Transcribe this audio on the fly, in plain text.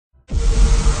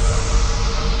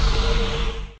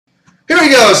Here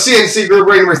we go. CNC Group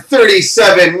break number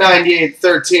 37, 98,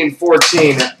 13,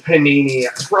 14. Panini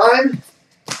Prime.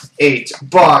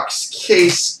 8-box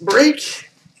case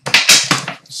break.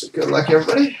 So good luck,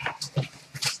 everybody.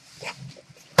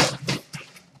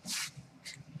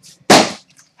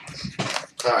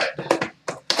 All right.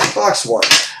 Box 1.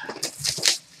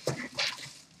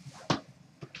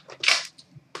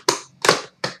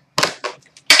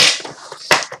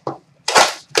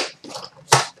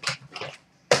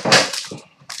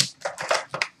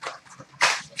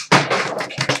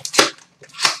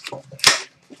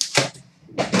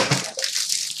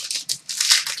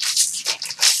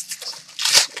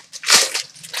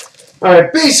 All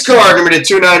right, base card number to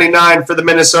 299 for the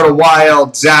Minnesota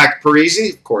Wild, Zach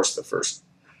Parise. Of course, the first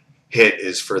hit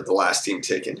is for the last team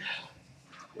taken.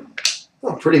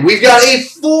 Oh, pretty. We've got a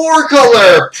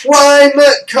 4-color Prime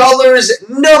Colors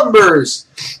numbers.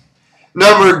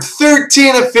 Numbered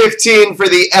 13 of 15 for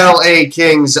the LA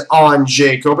Kings on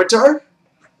Kopitar.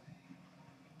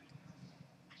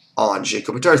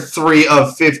 3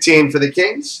 of 15 for the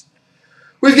Kings.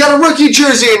 We've got a rookie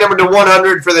jersey numbered to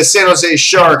 100 for the San Jose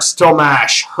Sharks,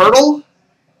 Tomas Hertl.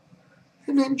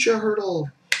 Ninja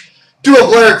Hertl. Dual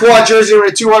player quad jersey number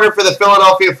to 200 for the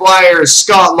Philadelphia Flyers,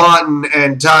 Scott Laughton,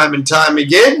 and time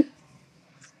again.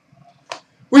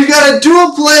 We've got a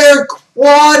dual player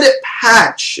quad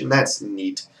patch, and that's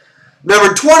neat.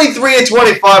 Number 23 of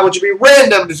 25, which will be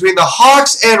random between the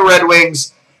Hawks and Red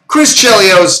Wings, Chris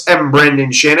Chelios and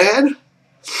Brendan Shanahan.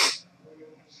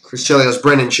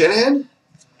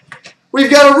 We've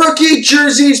got a rookie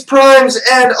jerseys, primes,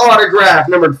 and autograph.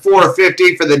 Numbered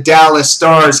 450 for the Dallas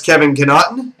Stars, Kevin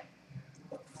Connauton.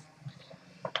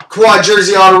 Quad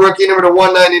jersey auto rookie number to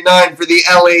 199 for the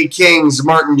LA Kings,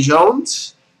 Martin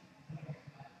Jones.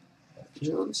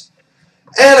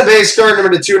 And a base card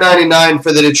number to 299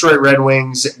 for the Detroit Red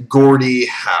Wings, Gordie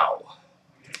Howe.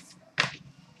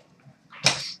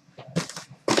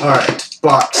 All right,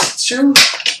 box 2.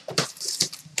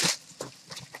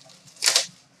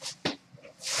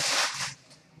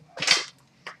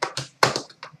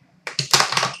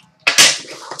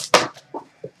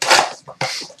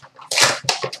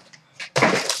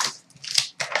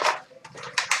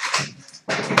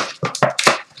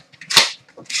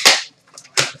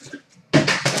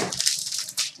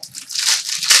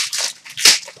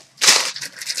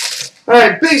 All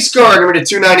right, base card number to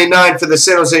 299 for the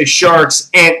San Jose Sharks,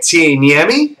 Antti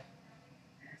Niemi.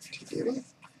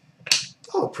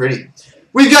 Oh, pretty.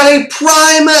 We've got a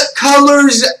Prime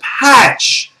Colors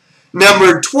patch,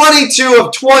 number 22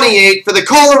 of 28 for the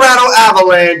Colorado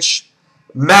Avalanche,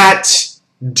 Matt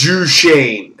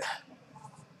Duchene.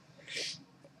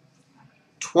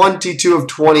 22 of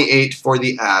 28 for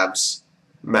the Avs,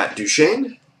 Matt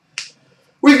Duchene.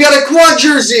 We've got a quad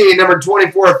jersey, number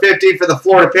 24 of 50 for the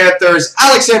Florida Panthers,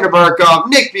 Alexander Barkov,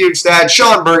 Nick Bjugstad,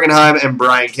 Sean Bergenheim, and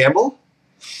Brian Campbell.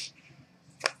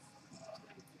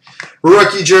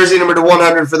 Rookie jersey, number to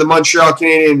 100 for the Montreal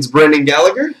Canadiens, Brendan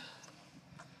Gallagher.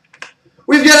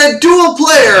 We've got a dual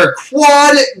player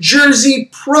quad jersey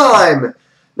prime,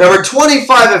 number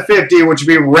 25 of 50, which would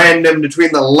be random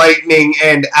between the Lightning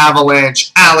and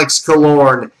Avalanche, Alex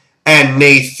Killorn and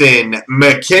Nathan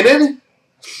McKinnon.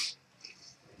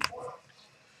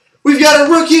 We've got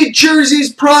a rookie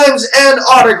jerseys, primes, and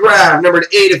autograph, numbered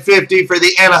 8 of 50 for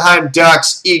the Anaheim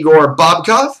Ducks, Igor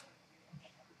Bobkov.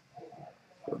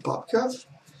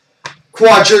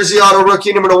 Quad jersey auto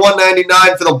rookie, number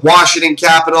 199 for the Washington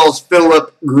Capitals,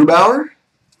 Philip Grubauer.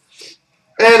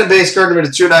 And a base card number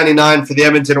 299 for the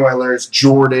Edmonton Oilers,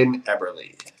 Jordan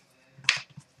Eberle.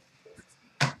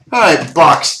 All right,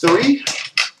 box 3.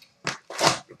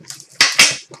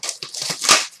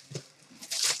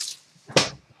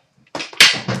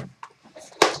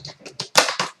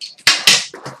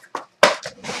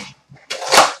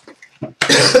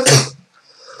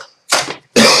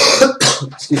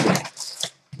 Excuse me.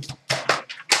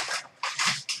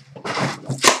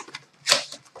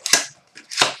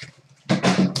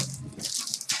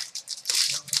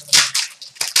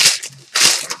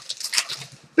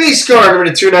 Base card number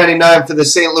to 299 for the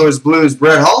St. Louis Blues,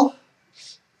 Brett Hull.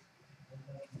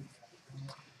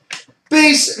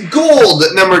 Base gold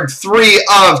numbered 3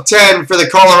 of 10 for the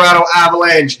Colorado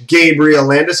Avalanche, Gabriel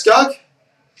Landeskog.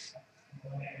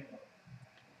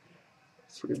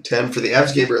 3 of 10 for the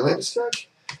Avs, Gabriel Landeskog.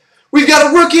 We've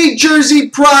got a rookie jersey,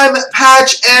 prime,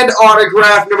 patch, and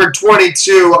autograph, number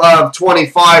 22 of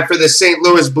 25 for the St.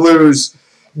 Louis Blues,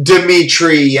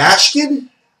 Dmitry Yashkin.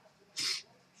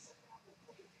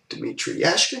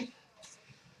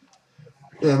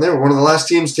 And they were one of the last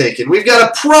teams taken. We've got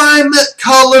a Prime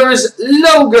Colors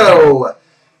logo,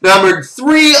 Numbered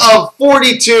 3 of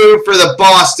 42 for the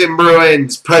Boston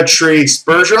Bruins, Patrice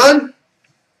Bergeron.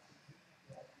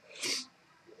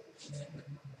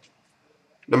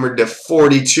 Numbered to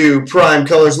 42, Prime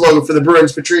Colors logo for the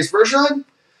Bruins, Patrice Bergeron.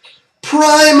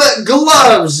 Prime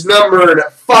Gloves, numbered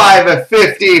 5 of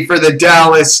 50 for the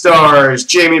Dallas Stars,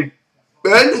 Jamie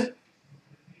Benn.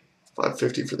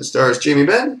 550 for the Stars, Jamie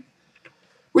Benn.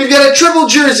 We've got a triple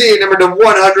jersey, numbered to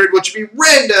 100, which will be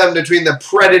random between the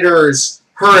Predators,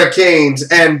 Hurricanes,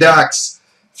 and Ducks.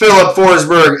 Philip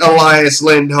Forsberg, Elias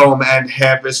Lindholm, and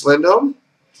Hampus Lindholm.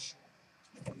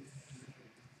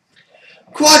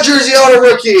 Quad jersey auto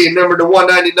rookie, numbered to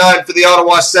 199 for the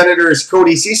Ottawa Senators,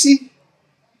 Cody Ceci.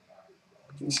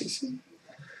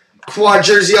 Quad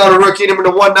jersey auto rookie, number to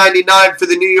 199 for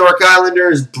the New York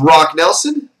Islanders, Brock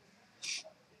Nelson.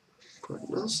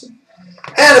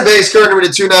 And a base card number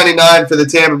to 299 for the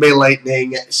Tampa Bay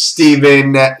Lightning,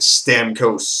 Steven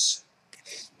Stamkos.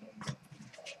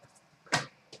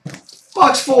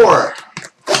 Box 4.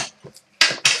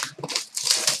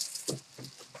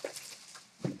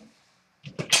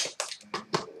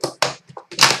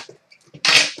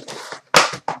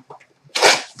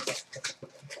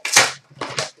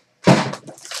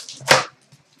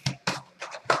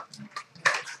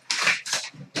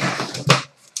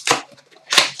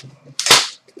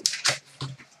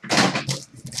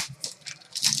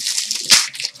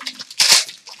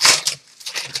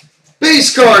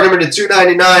 Base card number to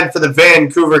 299 for the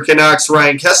Vancouver Canucks,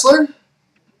 Ryan Kessler.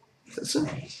 That's it.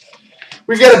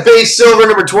 We've got a base silver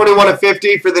number 21 of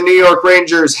 50 for the New York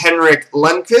Rangers, Henrik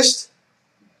Lundqvist.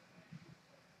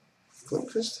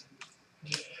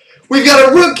 We've got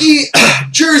a rookie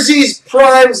jerseys,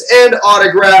 primes, and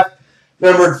autograph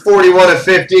numbered 41 of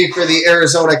 50 for the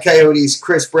Arizona Coyotes,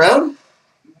 Chris Brown.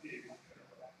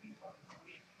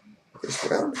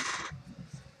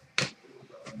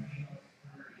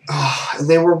 Oh, and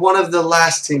they were one of the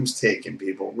last teams taken,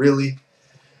 people. Really?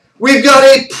 We've got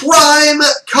a Prime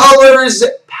Colors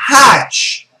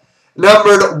patch,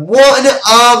 numbered 1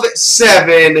 of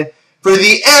 7 for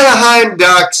the Anaheim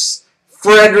Ducks,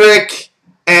 Frederik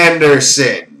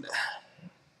Andersen.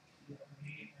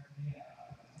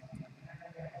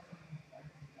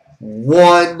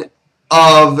 One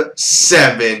of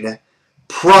 7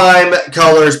 Prime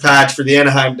Colors patch for the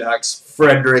Anaheim Ducks,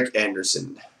 Frederik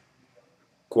Andersen.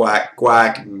 Quack,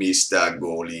 quack, Mr.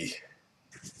 Goalie.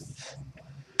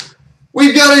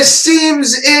 We've got a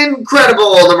Seems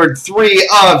Incredible, numbered 3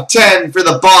 of 10 for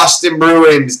the Boston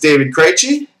Bruins, David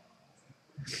Krejci.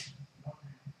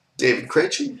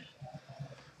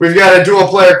 We've got a dual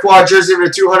player quad jersey number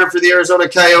 200 for the Arizona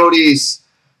Coyotes,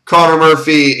 Connor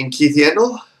Murphy and Keith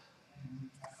Yandel.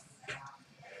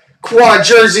 Quad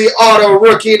jersey auto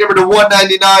rookie number to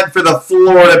 199 for the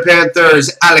Florida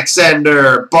Panthers,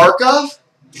 Alexander Barkov.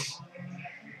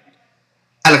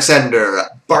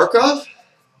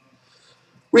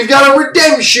 We've got a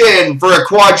redemption for a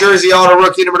quad jersey auto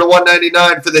rookie number to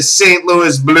 199 for the St.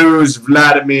 Louis Blues,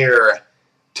 Vladimir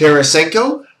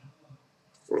Tarasenko.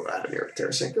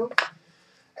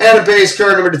 And a base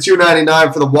card number to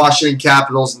 299 for the Washington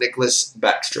Capitals, Nicholas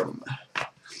Backstrom.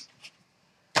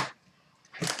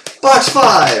 Box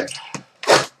 5.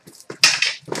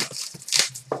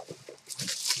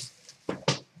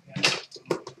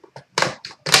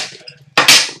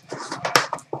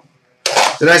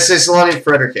 Did I say Solani?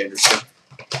 Frederik Andersen.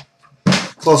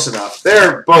 Close enough.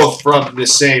 They're both from the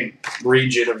same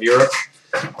region of Europe.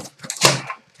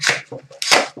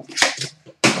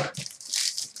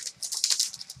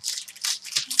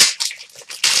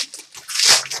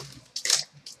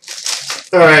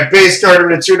 All right, base card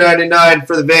number 299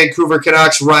 for the Vancouver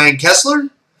Canucks, Ryan Kessler.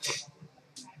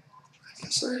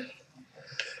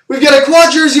 We've got a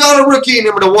quad jersey auto rookie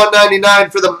number to 199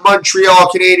 for the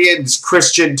Montreal Canadiens,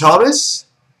 Christian Thomas.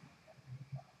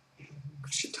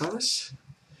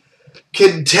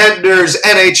 Contenders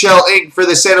NHL Inc. for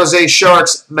the San Jose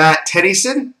Sharks, Matt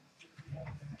Tennyson.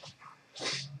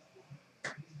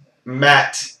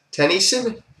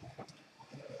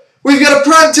 We've got a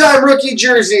primetime rookie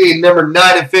jersey, number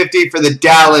 9 of 50 for the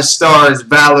Dallas Stars,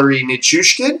 Valeri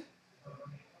Nichushkin.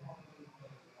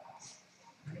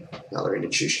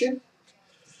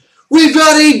 We've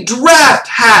got a draft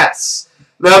hats,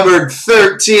 numbered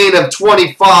 13 of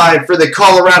 25 for the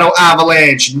Colorado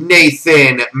Avalanche,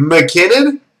 Nathan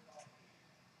MacKinnon.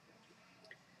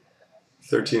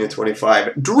 13 of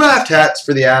 25 draft hats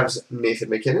for the Avs, Nathan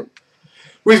MacKinnon.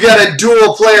 We've got a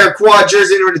dual player quad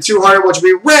jersey number 200, which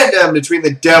will be random between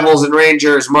the Devils and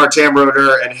Rangers, Martin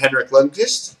Brodeur and Henrik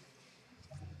Lundqvist.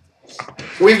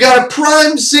 We've got a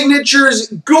Prime Signatures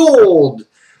Gold,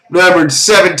 Numbered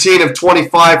 17 of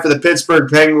 25 for the Pittsburgh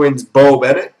Penguins, Bo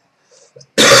Bennett.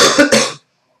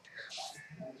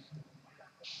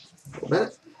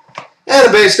 And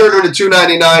a base card number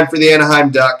 299 for the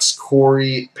Anaheim Ducks,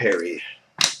 Corey Perry.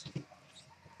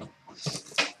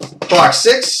 Box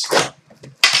 6.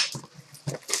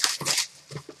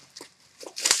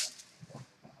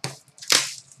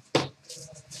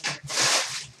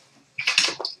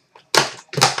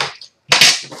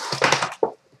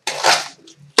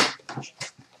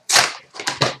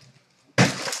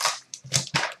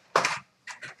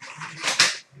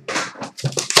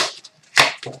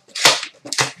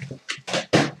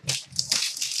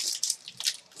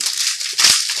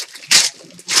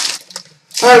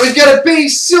 All right, we've got a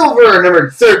base silver,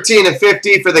 number 13 of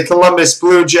 50 for the Columbus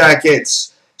Blue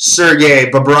Jackets,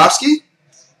 Sergei Bobrovsky.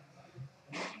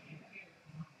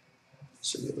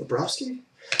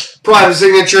 Prime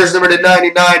signatures, number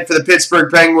 99 for the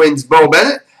Pittsburgh Penguins, Bo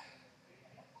Bennett.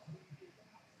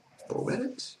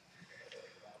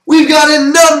 We've got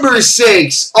a number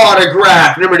 6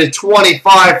 autograph, number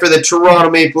 25 for the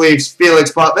Toronto Maple Leafs,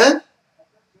 Felix Potvin.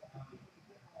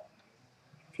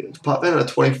 Potvin on a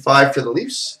 25 for the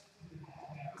Leafs.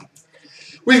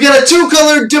 We've got a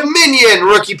 2-color Dominion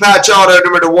rookie patch auto,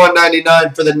 number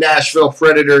 199 for the Nashville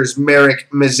Predators, Marek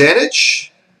Mazanich.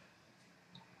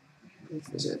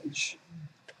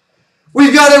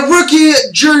 We've got a rookie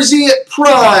jersey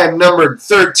prime, numbered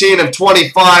 13 of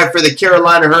 25 for the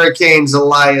Carolina Hurricanes,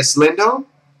 Elias Lindholm.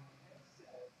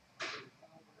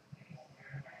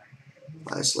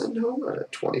 On a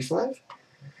 25.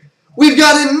 We've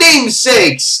got a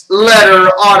namesakes letter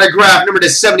autograph, number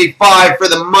 75 for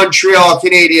the Montreal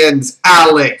Canadiens,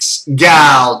 Alex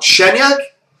Galchenyuk.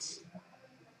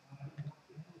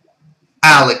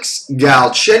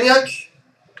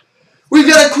 We've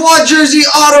got a quad jersey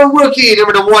auto rookie,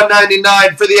 number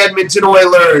 199 for the Edmonton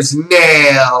Oilers,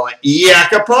 Nail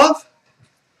Yakupov.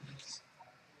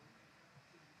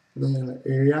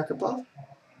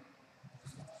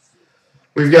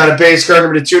 We've got a base card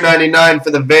number 299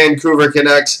 for the Vancouver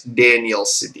Canucks, Daniel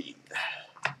Sedin.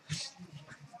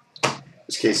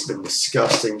 This case has been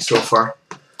disgusting so far.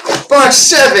 Box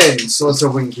 7, so let's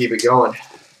hope we can keep it going.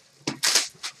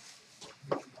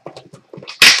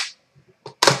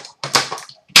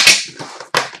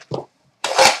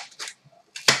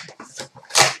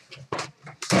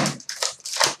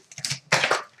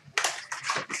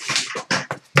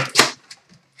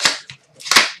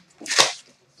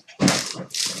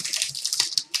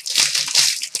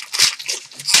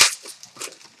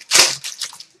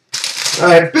 All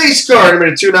right, base card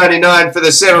number 299 for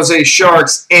the San Jose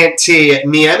Sharks, Antti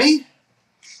Niemi.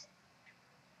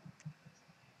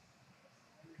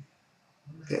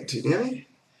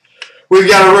 We've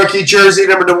got a rookie jersey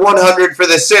number 100 for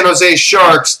the San Jose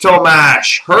Sharks,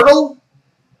 Tomas Hertl.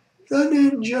 The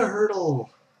Ninja Hertl.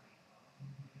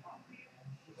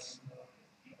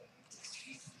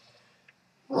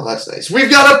 Oh, that's nice. We've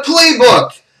got a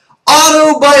playbook.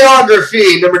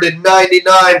 Autobiography, number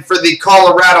 99 for the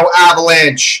Colorado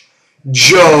Avalanche,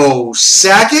 Joe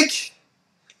Sakic.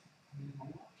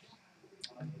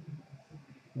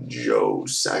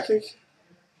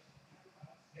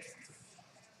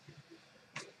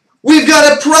 We've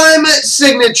got a Prime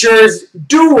Signatures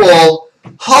dual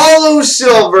hollow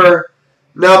silver,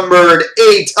 numbered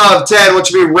 8 of 10,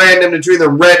 which will be random between the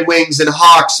Red Wings and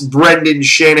Hawks, Brendan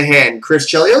Shanahan, Chris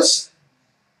Chelios.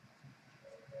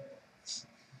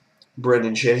 We've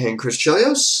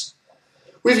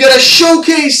got a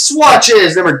showcase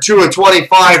swatches, number 2 of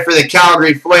 25 for the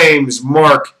Calgary Flames,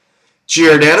 Mark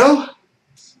Giordano.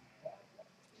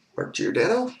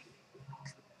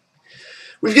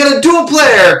 We've got a dual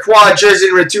player quad jersey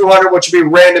number 200, which will be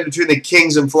random between the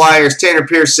Kings and Flyers, Tanner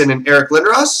Pearson and Eric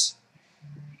Lindros.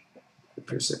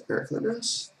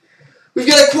 We've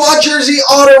got a quad jersey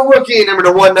auto rookie,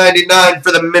 number 199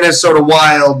 for the Minnesota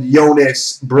Wild,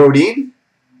 Jonas Brodin.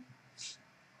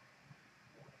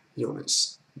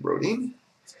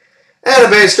 And a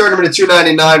base card number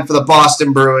 299 for the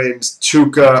Boston Bruins,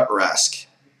 Tuukka Rask.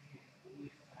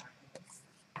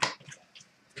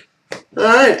 All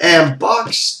right, and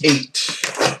box 8.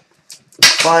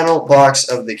 Final box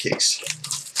of the case.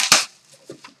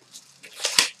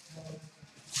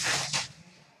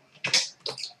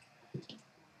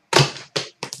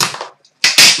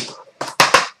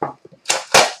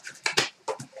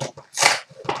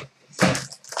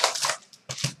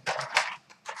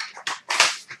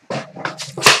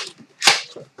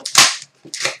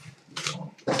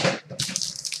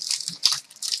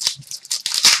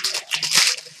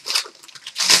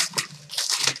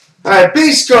 All right,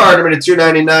 base card number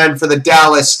 299 for the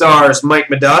Dallas Stars, Mike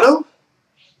Modano.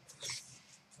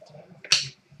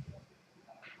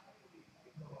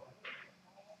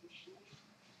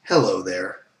 Hello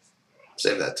there.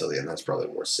 Save that till the end. That's probably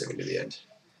worth saving to the end.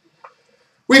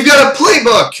 We've got a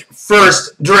playbook.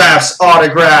 First drafts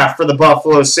autograph for the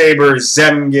Buffalo Sabres,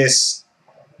 Zemgus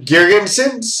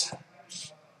Girgensons.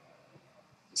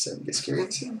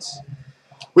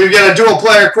 We've got a dual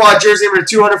player quad jersey number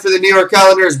 200 for the New York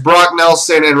Islanders, Brock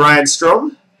Nelson and Ryan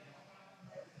Strome.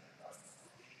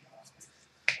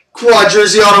 Quad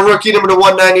jersey auto rookie number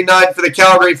 199 for the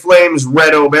Calgary Flames,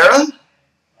 Red O'Bara.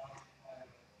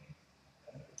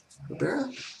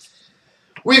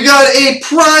 We've got a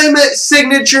Prime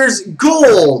Signatures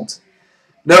Gold,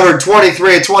 number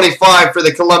 23/25 for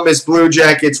the Columbus Blue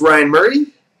Jackets, Ryan Murray.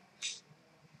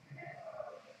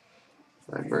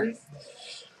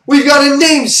 We've got a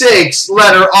Namesakes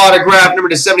letter autograph,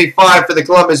 number 75 for the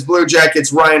Columbus Blue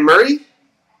Jackets, Ryan Murray.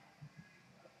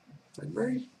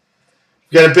 We've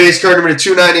got a base card number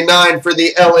 299 for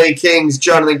the LA Kings,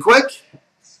 Jonathan Quick.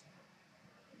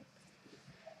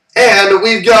 And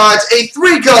we've got a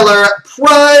 3-color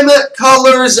Prime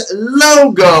Colors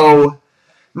logo,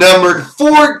 numbered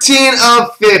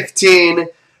 14/15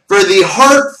 for the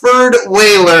Hartford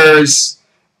Whalers,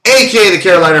 a.k.a. the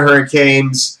Carolina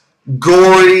Hurricanes,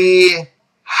 Gordie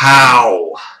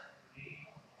Howe.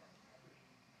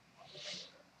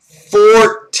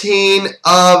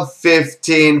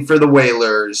 14/15 for the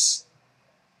Whalers,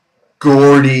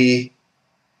 Gordie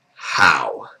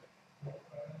Howe.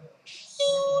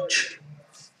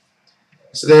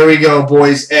 So there we go,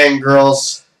 boys and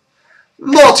girls.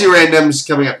 Multi-randoms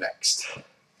coming up next.